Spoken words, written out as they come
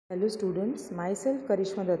Hello students, myself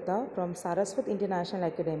Karishma Datta from Saraswat International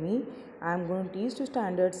Academy. I am going to teach to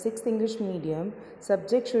standard 6th English medium,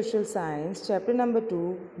 subject social science, chapter number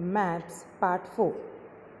 2, maths, part 4.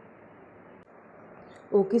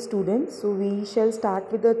 Okay students, so we shall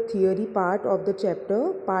start with the theory part of the chapter,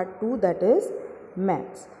 part 2, that is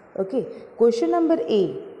maths. Okay, question number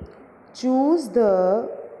A. Choose the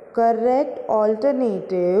correct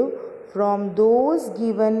alternative from those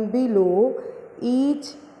given below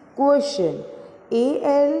each question.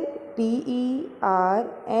 Alternative,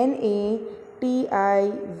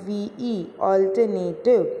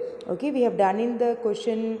 alternative. Okay, we have done in the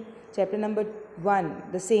question chapter number 1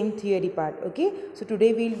 the same theory part. Okay, so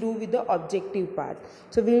today we'll do with the objective part.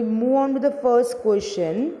 So we'll move on to the first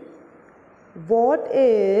question. What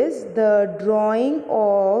is the drawing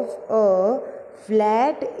of a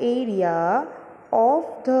flat area of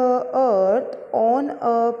the earth on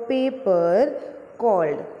a paper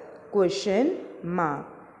called? Question mark.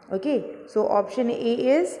 Okay, so option A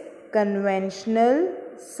is conventional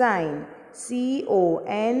sign.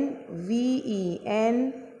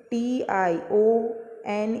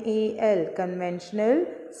 CONVENTIONAL, conventional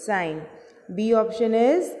sign. B option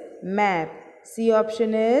is map. C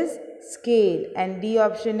option is scale, and D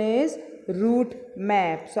option is route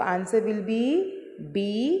map. So answer will be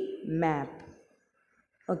B, map.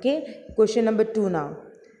 Okay, question number 2 now.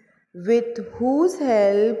 With whose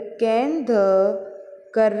help can the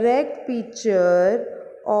correct picture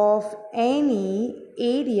of any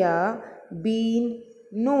area be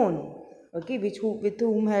known? Okay, with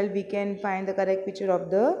whom help we can find the correct picture of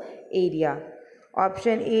the area?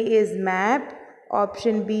 Option A is map.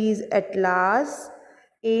 Option B is atlas.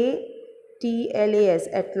 ATLAS,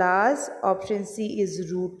 atlas. Option C is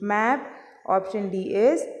route map. Option D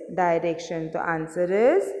is direction. The answer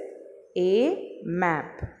is A,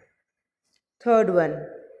 map. Third one.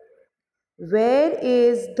 Where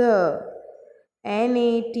is the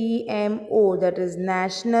NATMO, that is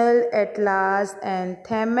National Atlas and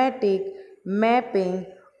Thematic Mapping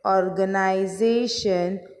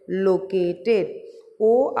Organization, located?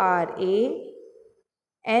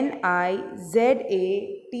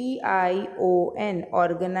 ORGANIZATION,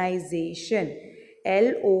 organization.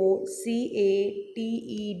 LOCATED,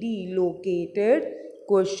 located?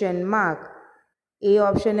 Question mark. A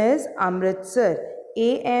option is Amritsar.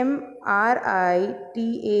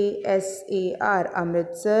 AMRITASAR,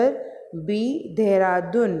 Amritsar. B,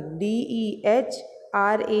 Dehradun.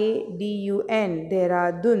 DEHRADUN,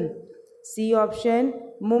 Dehradun. C option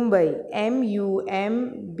Mumbai.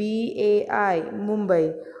 MUMBAI,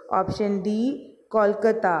 Mumbai. Option D,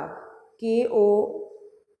 Kolkata.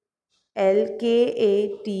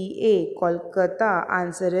 KOLKATA, Kolkata.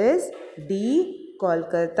 Answer is D,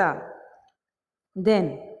 Kolkata.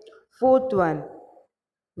 Then, fourth one.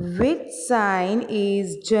 Which sign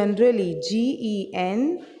is generally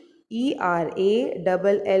GENERALLY,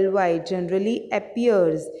 generally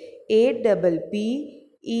appears? APPEARS,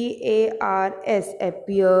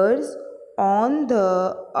 appears on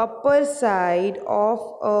the upper side of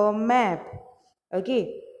a map.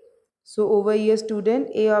 Okay, so over here student,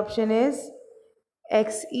 A option is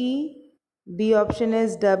XE, B option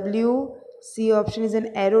is W, C option is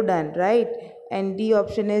an arrow done, right? And D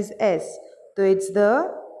option is S. So it's the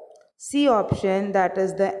C option, that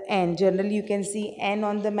is the N. Generally you can see N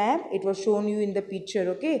on the map. It was shown you in the picture,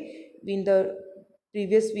 okay? In the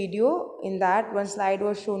previous video, in that one slide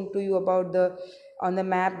was shown to you about the, on the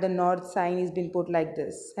map the north sign is been put like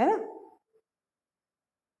this.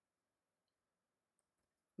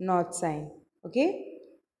 North sign, okay?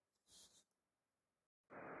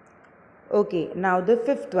 Okay, now the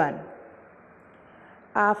fifth one.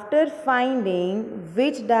 After finding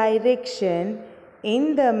which direction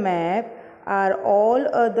in the map are all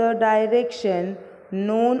other directions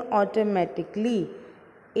known automatically?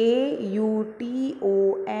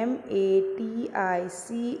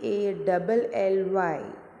 AUTOMATICALLY,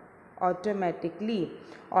 automatically.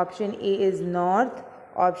 Option A is north.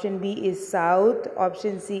 Option B is south.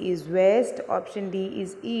 Option C is west. Option D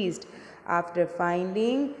is east. After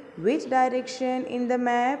finding which direction in the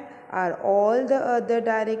map are all the other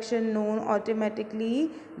direction known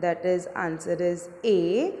automatically, that is answer is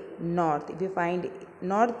A, north. If you find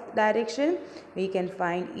north direction, we can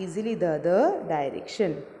find easily the other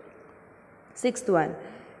direction. Sixth one.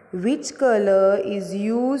 Which color is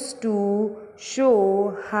used to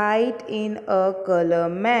show height in a color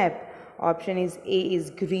map? Option is A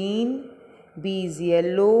is green, B is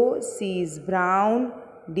yellow, C is brown,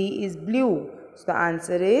 D is blue. So the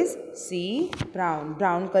answer is C, brown.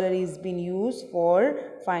 Brown color is being used for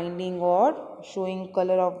finding or showing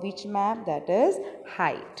color of which map? That is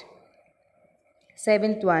height.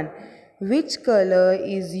 Seventh one, which color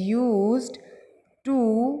is used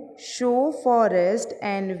to show forest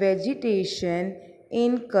and vegetation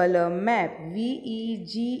in color map?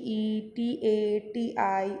 Vegetation,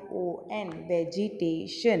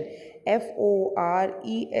 vegetation.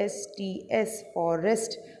 Forest,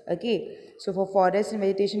 forest. Okay, so for forest and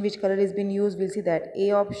vegetation, which color is being used? We'll see that. A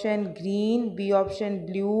option green, B option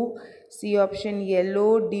blue, C option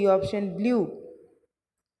yellow, D option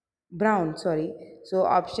brown, sorry. So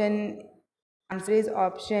answer is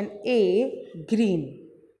option A, green.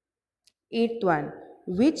 Eighth one,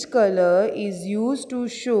 which color is used to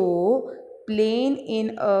show plane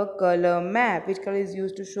in a color map? Which color is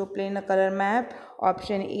used to show plane in a color map?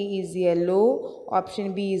 Option A is yellow,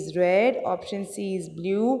 option B is red, option C is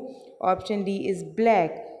blue, option D is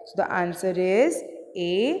black. So the answer is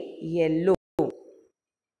A, yellow.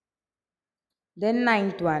 Then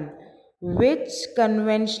ninth one, which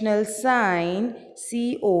conventional sign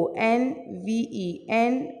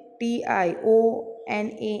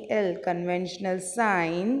conventional conventional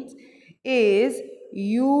signs is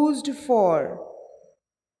used for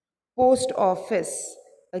post office?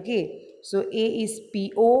 Okay, so A is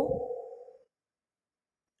PO,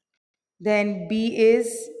 then B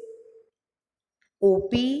is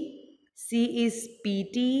OP, C is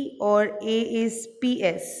PT, or A is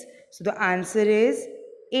PS. So the answer is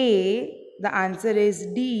A. The answer is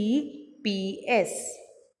D, PS.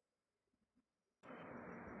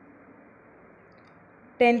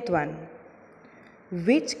 10th one.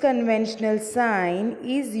 Which conventional sign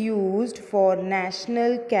is used for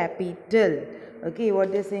national capital? Okay,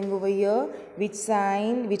 what they're saying over here, which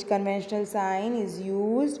conventional sign is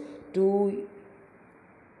used to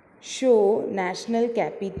show national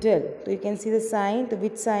capital? So you can see the sign.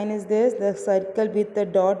 Which sign is this? The circle with the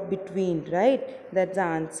dot between, right? That's the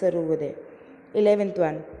answer over there. 11th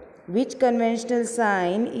one. Which conventional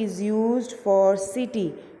sign is used for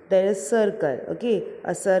city? There is circle. Okay,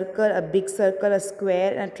 a circle, a big circle, a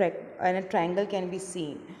square, and a triangle can be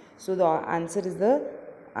seen. So the answer is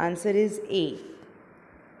A.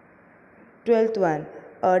 12th one.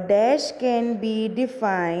 A dash can be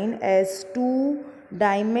defined as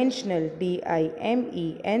two-dimensional,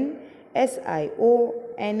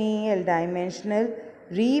 DIMENSIONAL, dimensional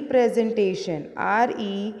representation,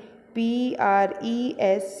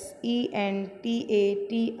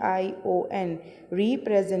 REPRESENTATION,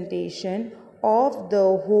 representation of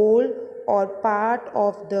the whole or part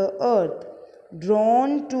of the earth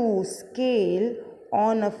drawn to scale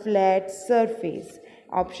on a flat surface.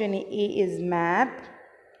 Option A is map,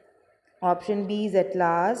 option B is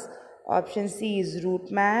atlas, option C is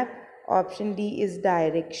route map, option D is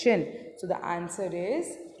direction. So the answer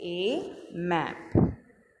is A, map.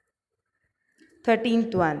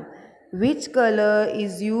 13th one. Which color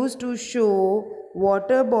is used to show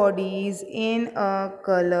water bodies in a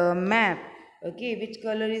color map? Okay, which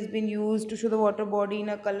color is being used to show the water body in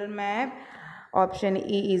a color map? Option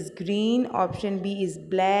A is green, option B is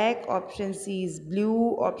black, option C is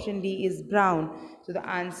blue, option D is brown. So the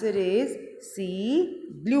answer is C,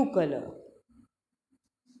 blue color.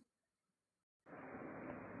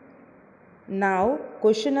 Now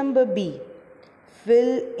question number B.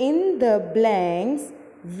 Fill in the blanks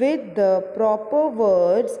with the proper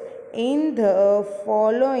words in the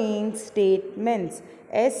following statements.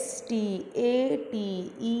 STATEMENTS,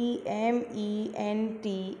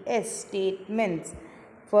 statements.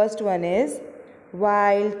 First one is,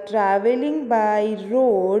 while traveling by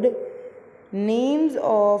road, names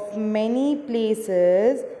of many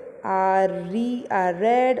places are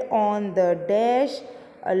read on the dash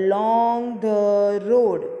along the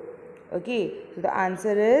road. Okay, so the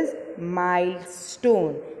answer is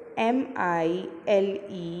milestone. MILESTONE,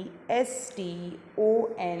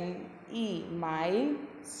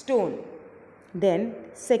 milestone. Then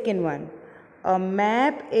second one, a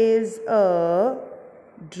map is a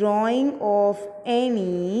drawing of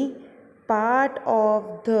any part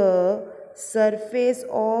of the surface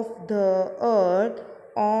of the earth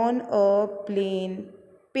on a plain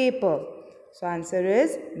paper. So answer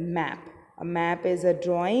is map. A map is a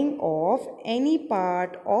drawing of any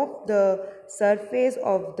part of the surface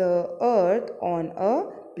of the earth on a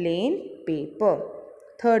plain paper.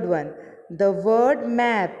 Third one, the word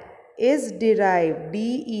map is derived,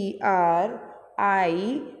 DERIVED,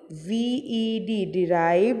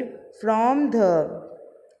 derived from the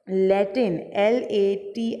Latin,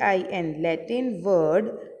 LATIN, Latin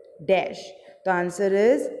word dash. The answer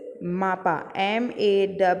is mappa,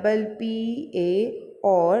 MAPPA,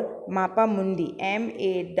 or Mappa Mundi,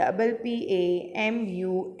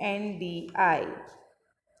 MAPPAMUNDI.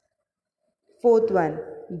 Fourth one,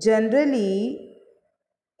 generally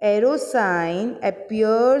arrow sign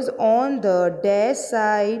appears on the dash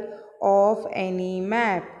side of any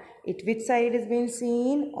map. Which side is being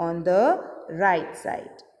seen? On the right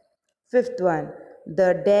side. Fifth one,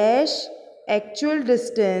 the dash actual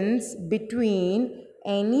distance between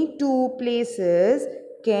any two places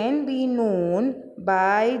can be known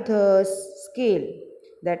by the scale.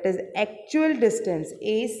 That is actual distance,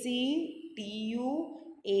 ACTUAL,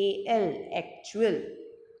 actual.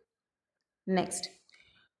 Next,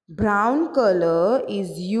 brown color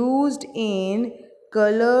is used in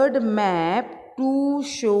colored map to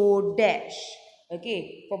show dash.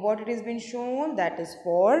 Okay, for what it has been shown, that is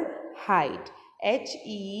for height. HEIGHT,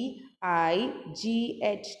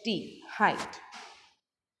 height.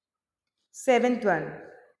 Seventh one,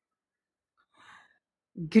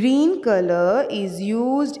 green color is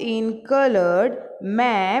used in colored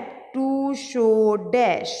map to show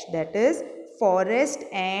dash, that is forest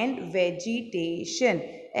and vegetation.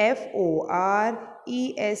 FORESTS,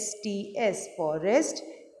 forest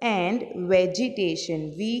and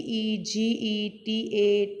vegetation.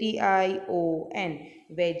 VEGETATION,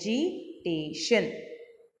 vegetation.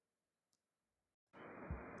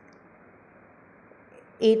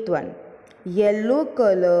 Eighth one, yellow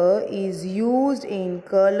color is used in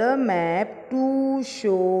color map to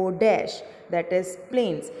show dash, that is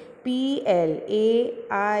plains. PLAINS,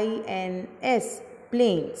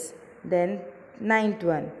 plains. Then ninth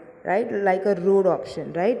one, right, like a road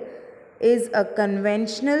option, right, is a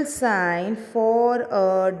conventional sign for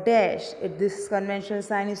a dash. This conventional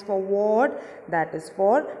sign is for what? That is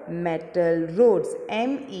for metal roads.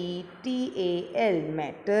 METAL,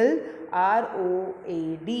 metal.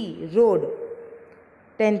 ROAD, road.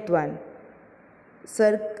 10th one,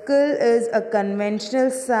 circle is a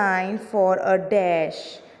conventional sign for a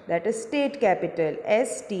dash, that is state capital.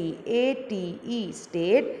 STATE,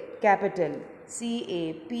 state capital.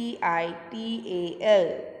 CAPITAL,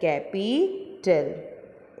 capital.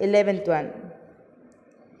 11th one,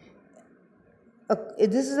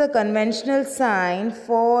 this is a conventional sign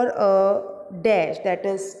for a dash, that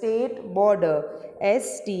is state border.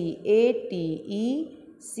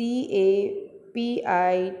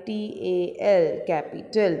 STATECAPITAL,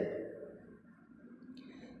 capital.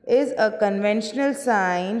 Is a conventional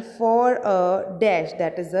sign for a dash,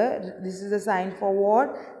 that is this is a sign for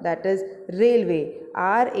what? That is railway.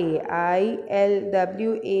 RAILWAY,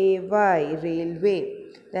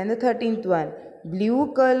 railway. Then the 13th one,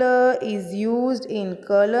 blue color is used in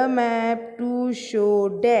color map to show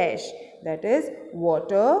dash, that is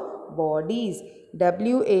water bodies.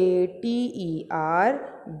 WATERBODIES,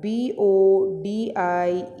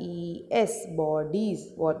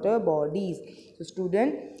 bodies, water bodies. So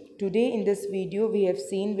student, today in this video we have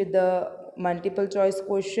seen with the multiple choice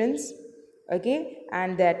questions, okay,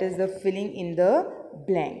 and that is the filling in the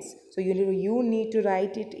blanks. So you need to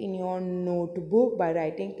write it in your notebook by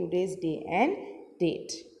writing today's day and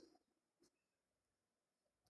date.